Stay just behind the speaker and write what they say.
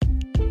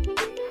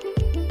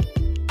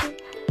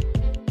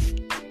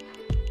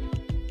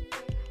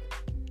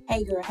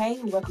Hey girl, hey,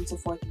 welcome to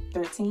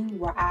 413,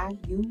 where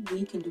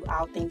we can do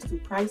all things through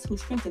Christ who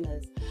strengthens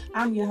us.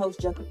 I'm your host,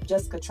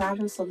 Jessica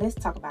Trotter, so let's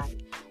talk about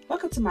it.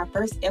 Welcome to my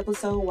first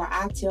episode where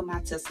I tell my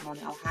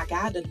testimony on how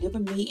God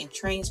delivered me and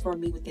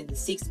transformed me within the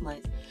 6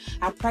 months.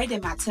 I pray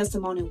that my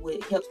testimony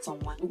would help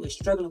someone who is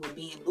struggling with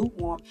being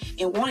lukewarm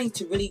and wanting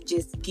to really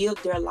just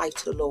give their life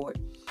to the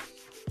Lord.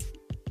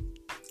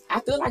 I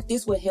feel like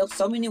this will help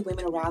so many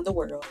women around the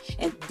world,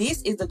 and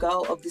this is the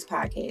goal of this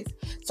podcast.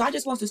 So I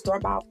just want to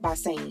start off by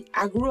saying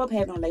I grew up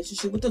having a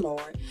relationship with the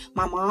Lord.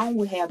 My mom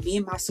would have me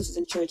and my sisters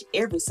in church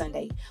every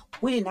Sunday.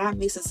 We did not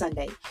miss a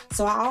Sunday.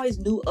 So I always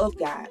knew of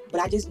God, but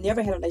I just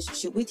never had a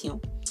relationship with Him.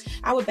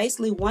 I was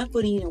basically 1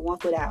 foot in and 1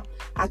 foot out.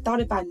 I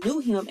thought if I knew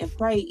Him and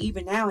prayed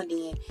even now and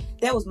then,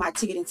 that was my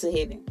ticket into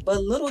heaven.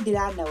 But little did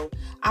I know,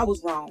 I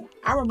was wrong.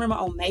 I remember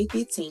on May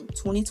 15,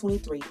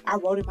 2023, I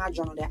wrote in my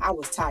journal that I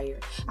was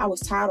tired. I was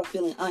tired of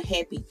feeling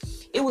unhappy.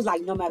 It was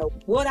like no matter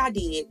what I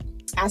did,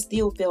 I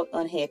still felt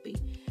unhappy.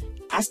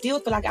 I still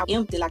feel like I was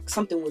empty, like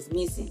something was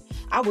missing.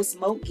 I would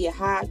smoke, get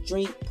high,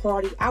 drink,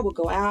 party. I would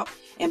go out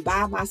and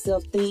buy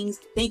myself things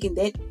thinking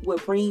that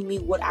would bring me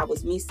what I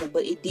was missing,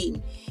 but it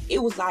didn't.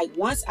 It was like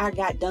once I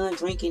got done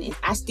drinking and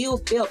I still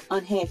felt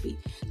unhappy.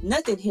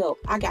 Nothing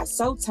helped. I got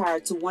so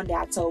tired to one day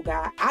I told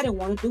God I didn't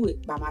want to do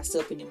it by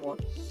myself anymore.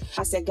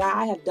 I said, God,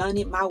 I have done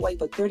it my way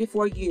for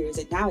 34 years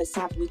and now it's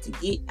time for me to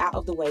get out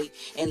of the way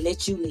and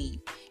let you lead.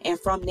 And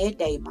from that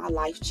day, my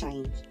life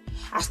changed.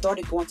 I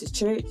started going to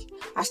church.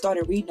 I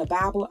started reading the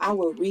Bible. I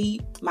would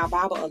read my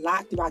Bible a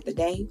lot throughout the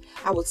day.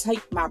 I would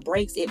take my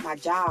breaks at my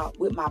job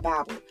with my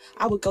Bible.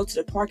 I would go to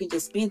the park and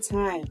just spend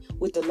time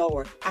with the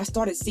Lord. I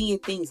started seeing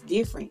things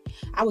different.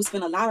 I would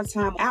spend a lot of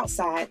time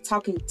outside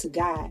talking to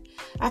God.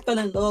 I fell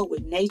in love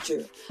with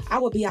nature. I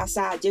would be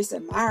outside just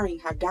admiring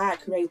how God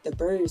created the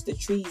birds, the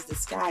trees, the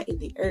sky, and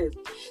the earth.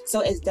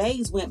 So as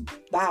days went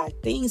by,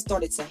 things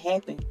started to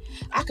happen.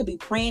 I could be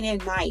praying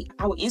at night.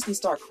 I would instantly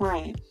start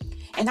crying.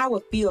 And I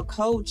would feel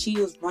cold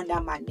chills run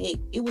down my neck.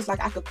 It was like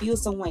I could feel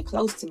someone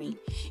close to me.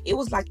 It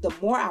was like the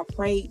more I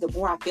prayed, the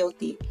more I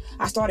felt it.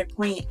 I started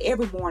praying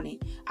every morning.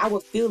 I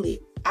would feel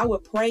it. I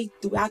would pray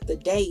throughout the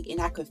day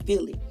and I could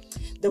feel it.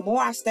 The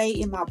more I stayed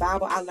in my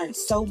Bible, I learned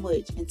so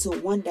much until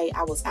one day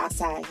I was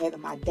outside having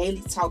my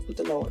daily talk with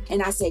the Lord.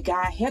 And I said,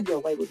 God, have your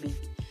way with me.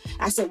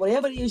 I said,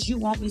 whatever it is you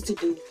want me to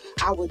do,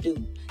 I will do.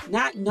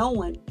 Not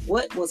knowing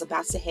what was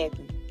about to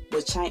happen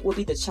would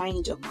be the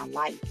change of my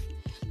life.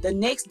 The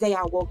next day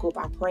I woke up,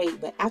 I prayed.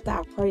 But after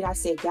I prayed, I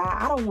said, God,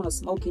 I don't want to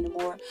smoke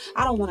anymore.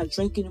 I don't want to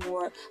drink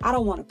anymore. I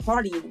don't want to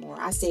party anymore.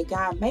 I said,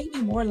 God, make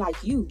me more like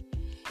you.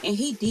 And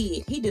He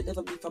did. He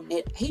delivered me from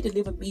that. He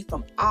delivered me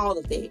from all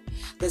of that.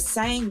 The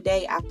same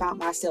day I found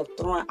myself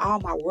throwing all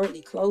my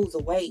worldly clothes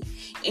away.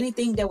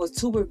 Anything that was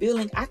too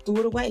revealing, I threw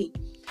it away.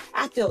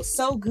 I felt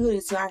so good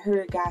until I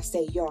heard God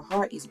say, your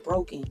heart is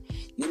broken.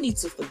 You need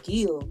to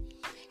forgive.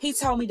 He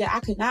told me that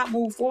I could not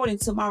move forward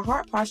until my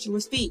heart posture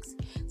was fixed.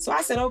 So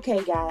I said,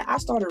 okay, God. I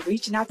started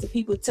reaching out to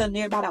people, telling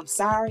everybody I'm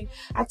sorry.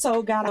 I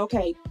told God,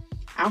 okay,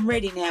 I'm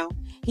ready now.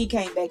 He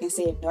came back and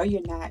said, no,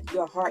 you're not.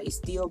 Your heart is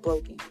still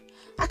broken.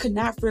 I could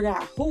not figure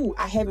out who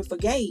I haven't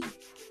forgave.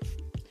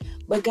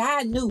 But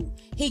God knew.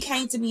 He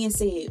came to me and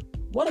said,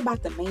 what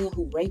about the man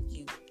who raped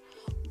you?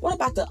 What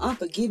about the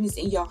unforgiveness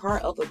in your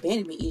heart of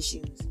abandonment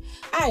issues?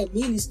 I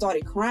immediately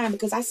started crying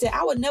because I said,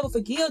 I would never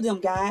forgive them,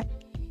 God.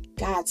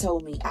 God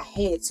told me I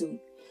had to.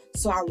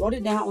 So I wrote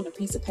it down on a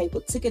piece of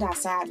paper, took it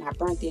outside and I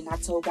burnt it. And I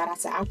told God, I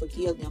said, I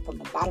forgive them from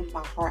the bottom of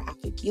my heart. I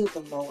forgive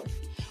them, Lord.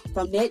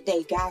 From that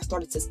day, God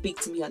started to speak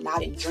to me a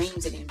lot in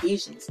dreams and in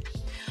visions.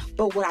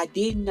 But what I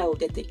didn't know,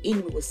 that the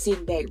enemy was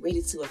sitting back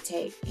ready to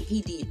attack. And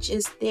he did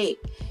just that.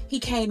 He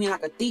came in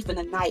like a thief in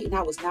the night and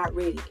I was not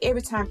ready.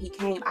 Every time he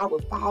came, I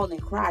would fall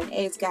and cry and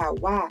ask God,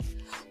 why?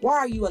 Why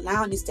are you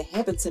allowing this to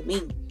happen to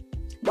me?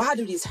 Why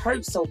do this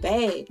hurt so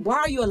bad? Why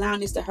are you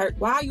allowing this to hurt?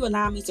 Why are you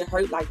allowing me to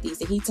hurt like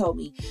this? And He told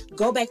me,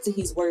 go back to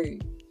His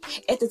word.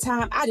 At the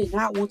time, I did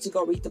not want to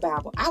go read the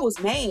Bible. I was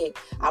mad.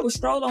 I would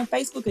stroll on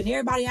Facebook and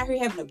everybody out here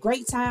having a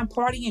great time,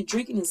 partying,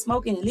 drinking and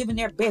smoking and living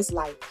their best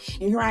life.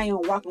 And here I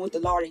am walking with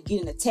the Lord and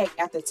getting attack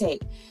after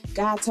attack.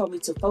 God told me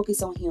to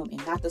focus on Him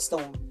and not the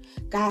storm.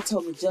 God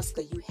told me,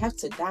 Jessica, you have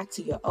to die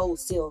to your old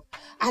self.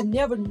 I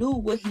never knew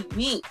what He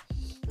meant.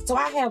 So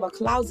I have a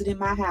closet in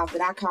my house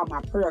that I call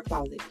my prayer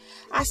closet.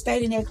 I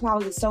stayed in that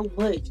closet so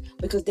much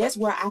because that's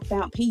where I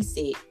found peace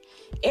at.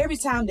 Every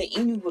time the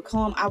enemy would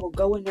come, I would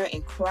go in there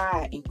and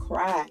cry and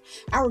cry.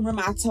 I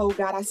remember I told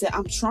God, I said,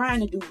 I'm trying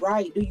to do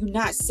right. Do you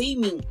not see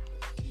me?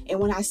 And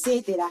when I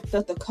said that, I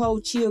felt the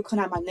cold chill come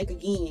out my neck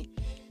again.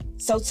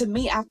 So to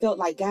me, I felt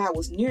like God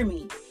was near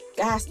me.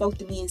 God spoke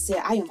to me and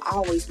said, I am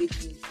always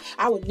with you.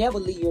 I will never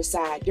leave your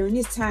side. During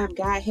this time,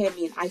 God had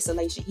me in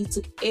isolation. He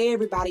took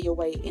everybody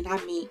away, and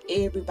I mean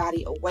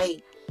everybody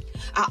away.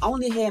 I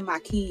only had my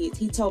kids.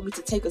 He told me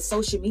to take a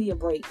social media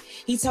break.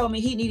 He told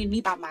me He needed me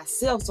by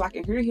myself so I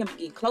can hear Him and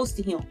get close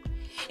to Him.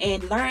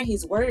 and learn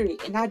his word.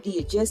 And I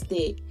did just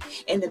that.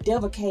 And the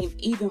devil came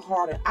even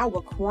harder. I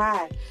would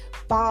cry,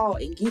 fall,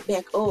 and get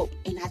back up.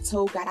 And I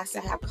told God, I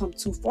said, I have come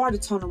too far to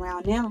turn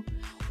around now.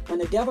 When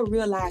the devil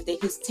realized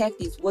that his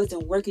tactics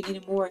wasn't working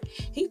anymore,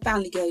 he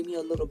finally gave me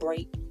a little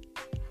break.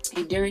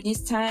 And during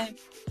this time,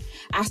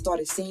 I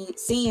started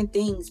seeing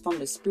things from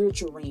the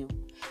spiritual realm.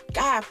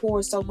 God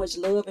poured so much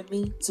love in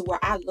me to where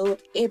I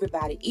loved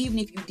everybody. Even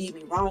if you did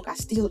me wrong, I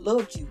still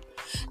loved you.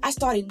 I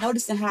started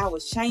noticing how I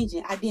was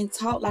changing. I didn't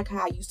talk like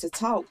how I used to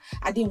talk.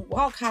 I didn't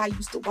walk how I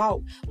used to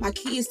walk. My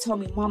kids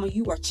told me, Mama,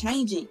 you are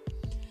changing.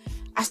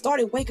 I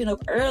started waking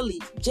up early,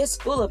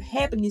 just full of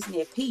happiness and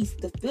at peace.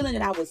 The feeling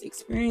that I was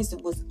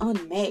experiencing was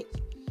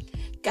unmatched.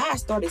 God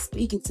started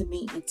speaking to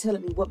me and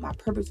telling me what my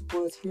purpose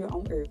was here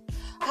on earth.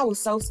 I was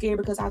so scared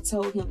because I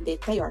told him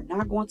that they are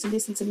not going to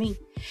listen to me.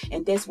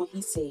 And that's when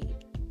he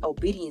said,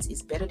 obedience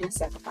is better than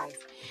sacrifice.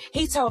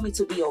 He told me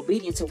to be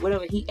obedient to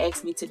whatever he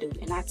asked me to do.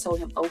 And I told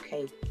him,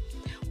 okay.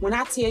 When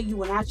I tell you,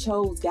 when I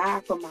chose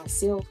God for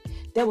myself,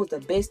 that was the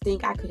best thing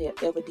I could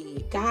have ever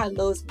did. God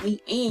loves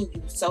me and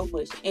you so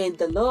much. And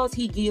the love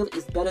he gives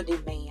is better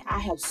than man. I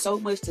have so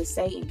much to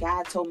say, and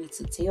God told me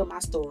to tell my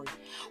story.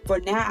 For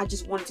now, I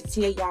just wanted to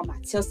tell y'all my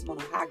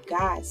testimony, how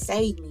God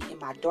saved me in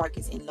my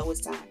darkest and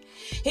lowest time.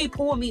 He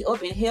pulled me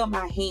up and held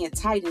my hand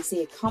tight and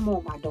said, come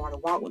on, my daughter,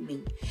 walk with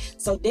me.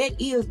 So that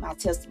is my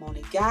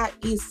testimony. God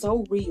is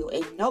so real,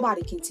 and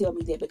nobody can tell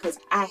me that because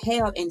I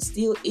have and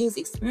still is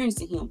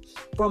experiencing him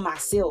for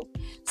myself.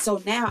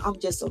 So now I'm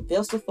just a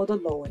vessel for the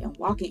Lord and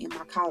walking in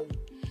my calling.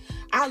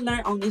 I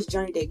learned on this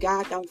journey that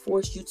God don't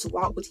force you to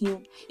walk with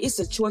him. It's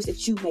a choice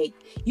that you make.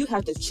 You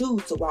have to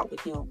choose to walk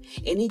with him.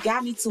 And it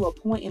got me to a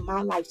point in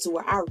my life to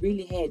where I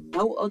really had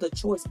no other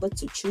choice but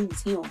to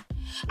choose him.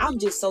 I'm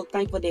just so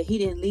thankful that he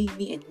didn't leave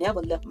me and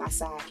never left my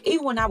side.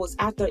 Even when I was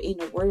out there in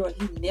the world,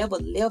 he never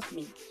left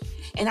me.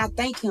 And I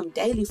thank him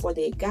daily for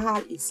that.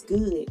 God is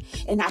good.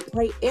 And I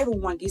pray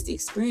everyone gets to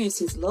experience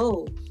his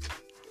love.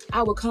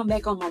 I will come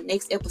back on my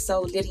next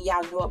episode letting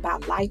y'all know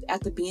about life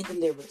after being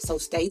delivered. So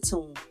stay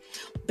tuned.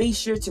 Be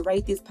sure to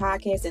rate this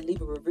podcast and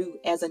leave a review.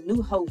 As a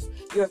new host,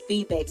 your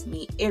feedbacks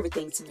mean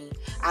everything to me.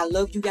 I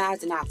love you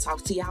guys, and I'll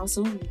talk to y'all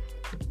soon.